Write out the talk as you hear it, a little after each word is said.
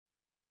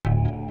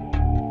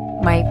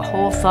My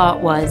whole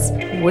thought was,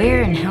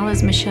 where in hell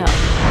is Michelle?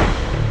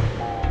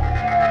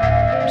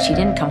 She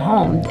didn't come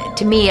home.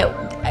 To me,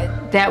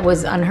 that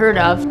was unheard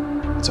of.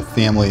 It's a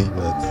family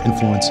with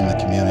influence in the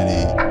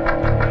community.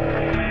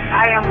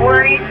 I am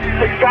worried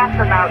to death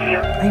about you.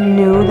 I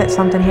knew that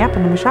something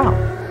happened to Michelle.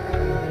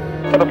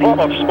 The plume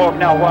of smoke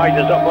now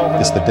rises up over.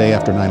 It's the day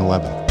after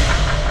 9/11.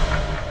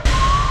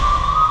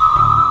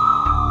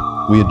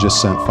 We had just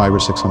sent 500 or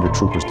 600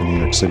 troopers to New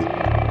York City,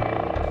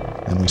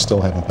 and we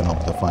still haven't been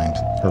able to find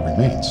her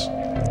remains.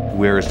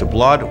 Where is the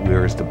blood?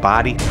 Where is the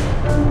body?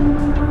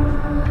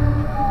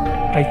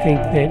 I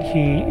think that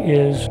he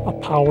is a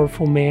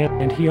powerful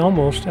man, and he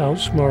almost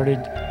outsmarted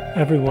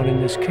everyone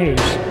in this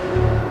case.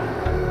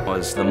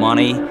 Was the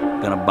money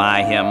going to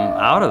buy him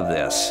out of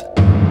this?